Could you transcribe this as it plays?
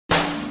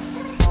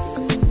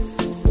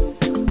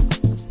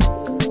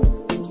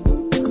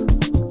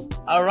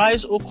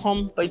Arise, O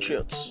come,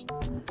 patriots,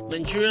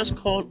 Nigerians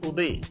call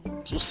obey,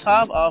 to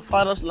serve our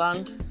father's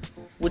land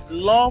with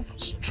love,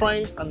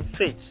 strength, and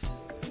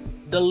faith.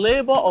 The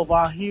labor of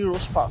our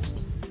heroes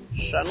past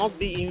shall not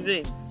be in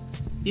vain.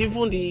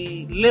 Even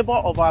the labor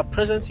of our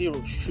present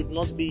heroes should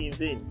not be in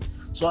vain.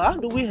 So how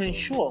do we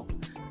ensure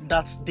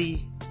that the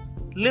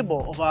labor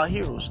of our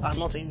heroes are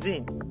not in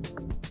vain?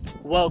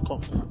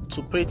 Welcome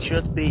to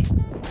Patriot Bay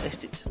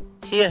Estate,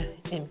 here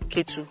in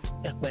Ketu,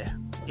 Ekpe,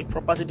 a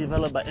property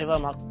developed by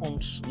Hephzibah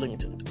Homes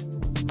Limited.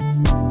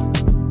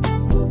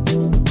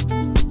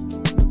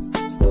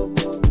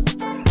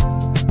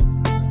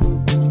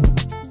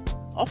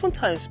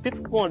 Oftentimes,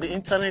 people go on the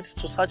internet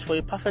to search for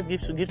a perfect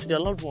gift to give to their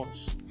loved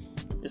ones.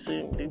 You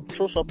see, they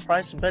throw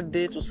surprise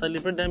birthday to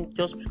celebrate them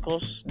just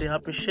because they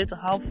appreciate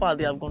how far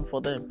they have gone for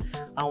them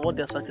and what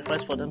they have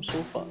sacrificed for them so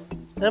far.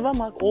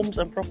 Hephzibah Homes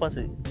and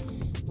Property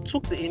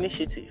took the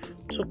initiative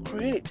to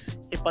create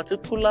a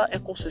particular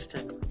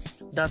ecosystem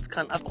that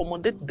can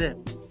accommodate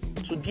them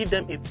to give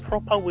them a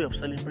proper way of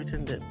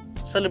celebrating them.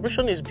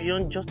 Celebration is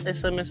beyond just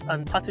SMS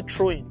and party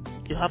throwing.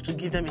 You have to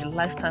give them a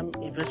lifetime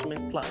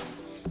investment plan.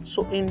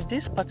 So in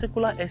this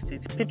particular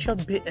estate,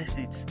 Patriot Bay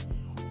Estate,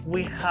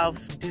 we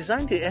have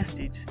designed the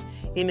estate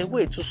in a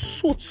way to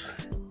suit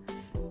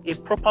a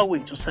proper way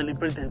to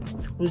celebrate them.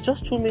 With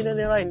just 2 million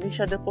naira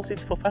initial deposit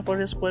for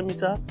 500 square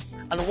meter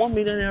and 1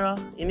 million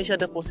naira initial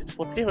deposit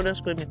for 300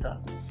 square meter,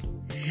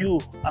 you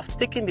have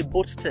taken the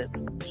bold step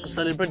to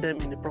celebrate them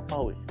in a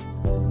proper way.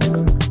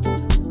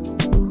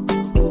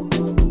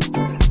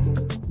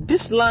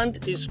 This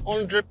land is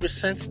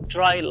 100%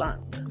 dry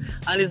land,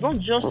 and it's not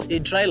just a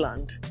dry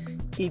land,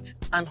 it's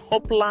an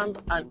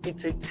upland and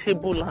it's a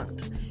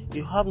tableland.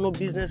 You have no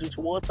business with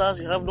waters,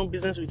 you have no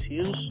business with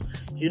hills,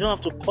 you don't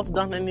have to cut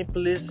down any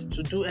place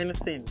to do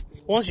anything.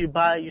 Once you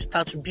buy, you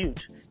start to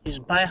build. It's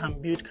buy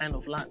and build kind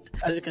of land.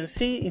 As you can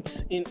see,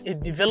 it's in a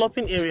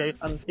developing area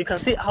and you can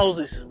see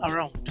houses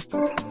around.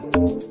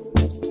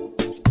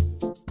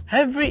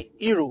 Every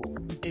hero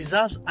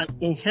deserves an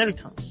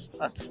inheritance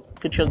at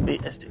Patriot Bay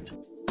Estate.